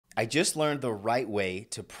I just learned the right way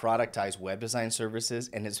to productize web design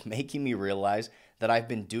services, and it's making me realize that I've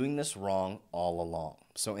been doing this wrong all along.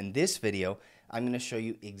 So in this video, I'm going to show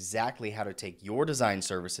you exactly how to take your design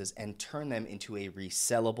services and turn them into a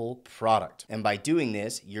resellable product. And by doing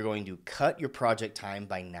this, you're going to cut your project time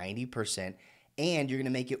by 90%, and you're going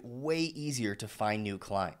to make it way easier to find new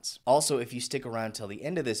clients. Also, if you stick around till the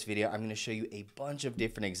end of this video, I'm going to show you a bunch of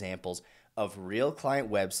different examples of real client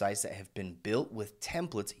websites that have been built with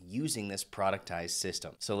templates using this productized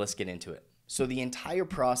system. So let's get into it. So the entire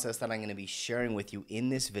process that I'm going to be sharing with you in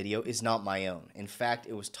this video is not my own. In fact,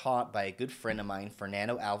 it was taught by a good friend of mine,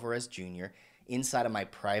 Fernando Alvarez Jr., inside of my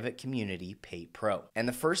private community, Pate Pro. And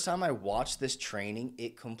the first time I watched this training,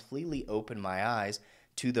 it completely opened my eyes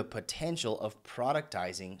to the potential of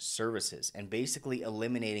productizing services and basically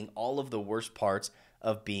eliminating all of the worst parts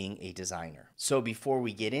of being a designer. So before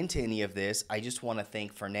we get into any of this, I just want to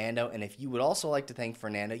thank Fernando, and if you would also like to thank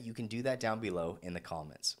Fernando, you can do that down below in the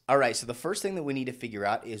comments. All right, so the first thing that we need to figure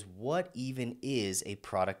out is what even is a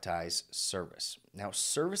productized service. Now,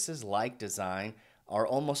 services like design are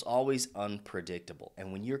almost always unpredictable,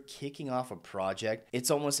 and when you're kicking off a project, it's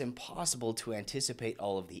almost impossible to anticipate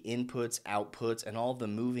all of the inputs, outputs, and all of the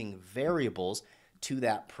moving variables to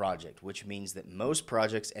that project, which means that most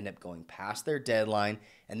projects end up going past their deadline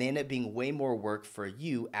and they end up being way more work for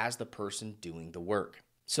you as the person doing the work.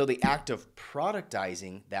 So the act of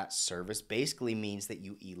productizing that service basically means that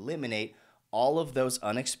you eliminate all of those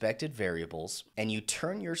unexpected variables and you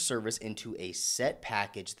turn your service into a set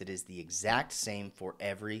package that is the exact same for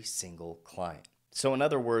every single client. So in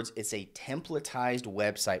other words, it's a templatized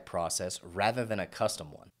website process rather than a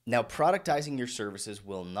custom one. Now, productizing your services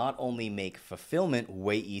will not only make fulfillment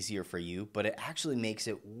way easier for you, but it actually makes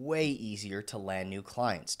it way easier to land new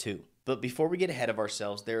clients too. But before we get ahead of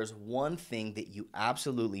ourselves, there's one thing that you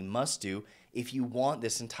absolutely must do if you want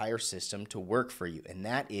this entire system to work for you, and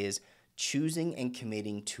that is choosing and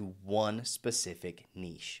committing to one specific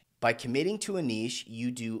niche. By committing to a niche,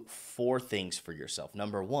 you do 4 things for yourself.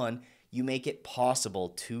 Number 1, you make it possible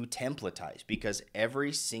to templatize because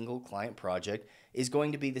every single client project is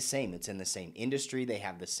going to be the same. It's in the same industry, they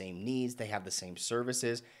have the same needs, they have the same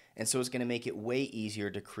services, and so it's going to make it way easier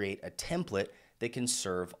to create a template that can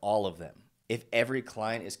serve all of them. If every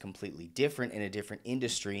client is completely different in a different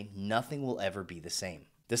industry, nothing will ever be the same.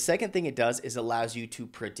 The second thing it does is allows you to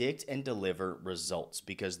predict and deliver results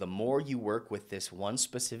because the more you work with this one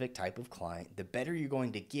specific type of client, the better you're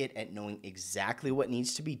going to get at knowing exactly what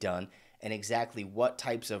needs to be done and exactly what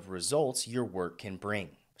types of results your work can bring.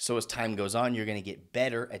 So as time goes on, you're going to get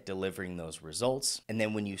better at delivering those results. And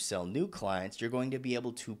then when you sell new clients, you're going to be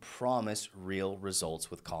able to promise real results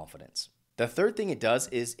with confidence. The third thing it does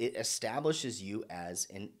is it establishes you as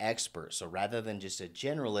an expert. So rather than just a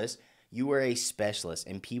generalist, you are a specialist,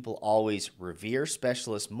 and people always revere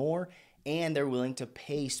specialists more, and they're willing to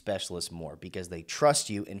pay specialists more because they trust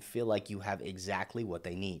you and feel like you have exactly what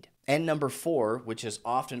they need. And number 4, which is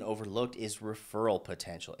often overlooked, is referral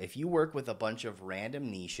potential. If you work with a bunch of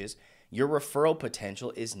random niches, your referral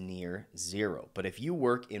potential is near 0. But if you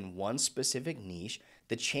work in one specific niche,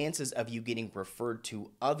 the chances of you getting referred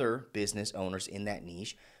to other business owners in that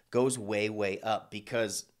niche goes way, way up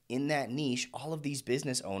because in that niche, all of these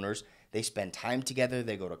business owners, they spend time together,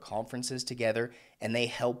 they go to conferences together, and they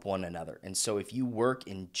help one another. And so if you work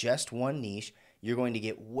in just one niche, you're going to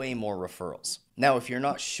get way more referrals. Now, if you're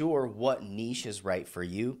not sure what niche is right for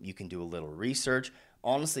you, you can do a little research.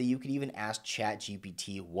 Honestly, you could even ask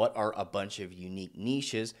ChatGPT what are a bunch of unique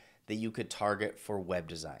niches that you could target for web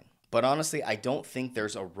design. But honestly, I don't think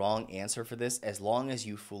there's a wrong answer for this as long as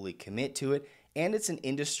you fully commit to it and it's an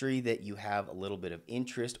industry that you have a little bit of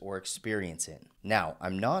interest or experience in. Now,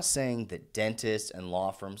 I'm not saying that dentists and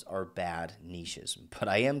law firms are bad niches, but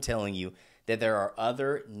I am telling you that there are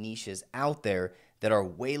other niches out there that are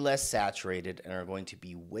way less saturated and are going to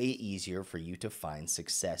be way easier for you to find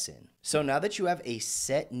success in. So now that you have a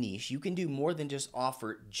set niche, you can do more than just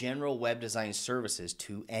offer general web design services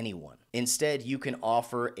to anyone. Instead, you can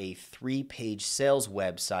offer a 3-page sales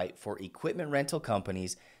website for equipment rental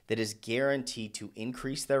companies that is guaranteed to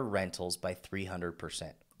increase their rentals by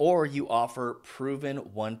 300%. Or you offer proven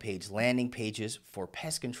 1-page landing pages for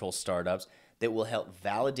pest control startups that will help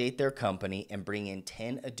validate their company and bring in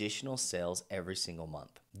 10 additional sales every single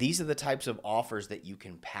month. These are the types of offers that you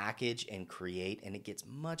can package and create, and it gets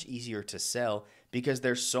much easier to sell because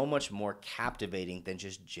they're so much more captivating than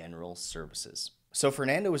just general services. So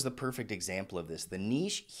Fernando is the perfect example of this. The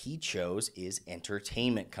niche he chose is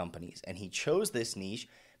entertainment companies, and he chose this niche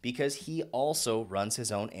because he also runs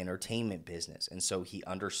his own entertainment business. And so he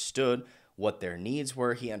understood what their needs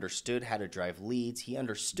were. He understood how to drive leads. He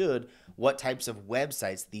understood what types of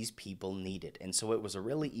websites these people needed. And so it was a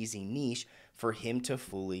really easy niche for him to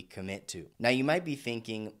fully commit to. Now, you might be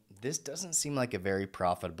thinking, this doesn't seem like a very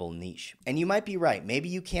profitable niche. And you might be right. Maybe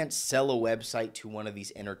you can't sell a website to one of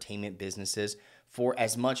these entertainment businesses for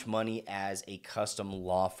as much money as a custom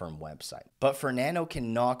law firm website. But Fernando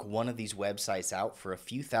can knock one of these websites out for a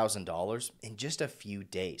few $1,000s in just a few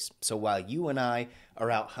days. So while you and I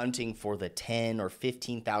are out hunting for the $10,000 or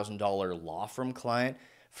 $15,000 law firm client,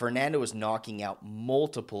 Fernando is knocking out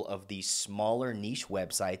multiple of these smaller niche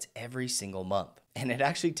websites every single month. And it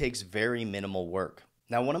actually takes very minimal work.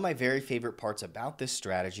 Now, one of my very favorite parts about this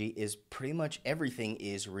strategy is pretty much everything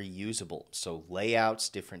is reusable. So layouts,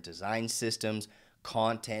 different design systems,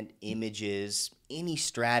 content, images, any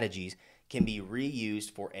strategies can be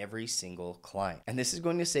reused for every single client. And this is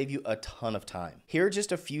going to save you a ton of time. Here are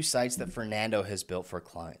just a few sites that Fernando has built for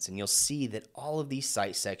clients, and you'll see that all of these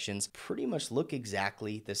site sections pretty much look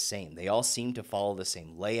exactly the same. They all seem to follow the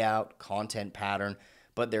same layout, content pattern,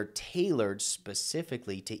 but they're tailored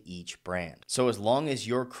specifically to each brand. So as long as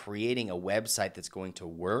you're creating a website that's going to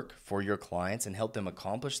work for your clients and help them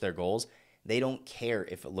accomplish their goals, they don't care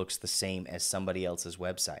if it looks the same as somebody else's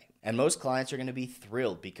website. And most clients are going to be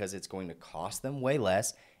thrilled because it's going to cost them way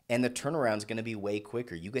less and the turnaround is going to be way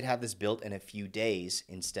quicker. You could have this built in a few days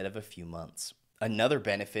instead of a few months. Another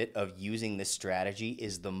benefit of using this strategy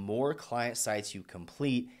is the more client sites you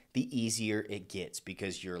complete, the easier it gets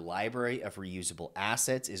because your library of reusable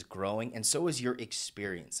assets is growing and so is your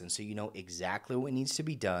experience. And so you know exactly what needs to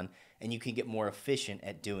be done and you can get more efficient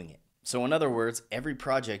at doing it. So in other words, every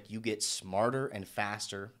project you get smarter and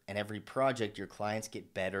faster, and every project your clients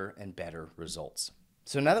get better and better results.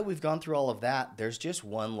 So now that we've gone through all of that, there's just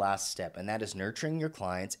one last step, and that is nurturing your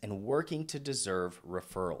clients and working to deserve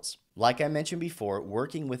referrals. Like I mentioned before,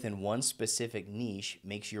 working within one specific niche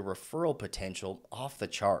makes your referral potential off the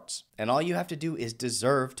charts. And all you have to do is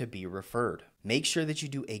deserve to be referred. Make sure that you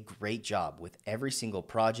do a great job with every single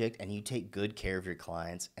project and you take good care of your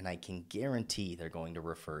clients, and I can guarantee they're going to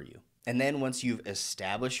refer you. And then once you've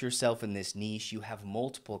established yourself in this niche, you have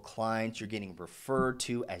multiple clients, you're getting referred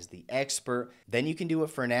to as the expert, then you can do what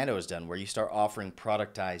Fernando has done, where you start offering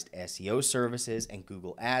productized SEO services and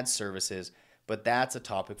Google Ads services, but that's a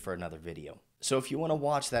topic for another video. So if you want to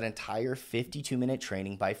watch that entire 52-minute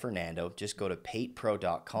training by Fernando, just go to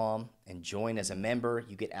patepro.com and join as a member.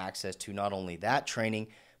 You get access to not only that training,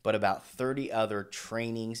 but about 30 other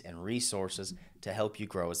trainings and resources to help you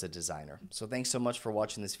grow as a designer. So thanks so much for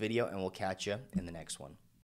watching this video, and we'll catch you in the next one.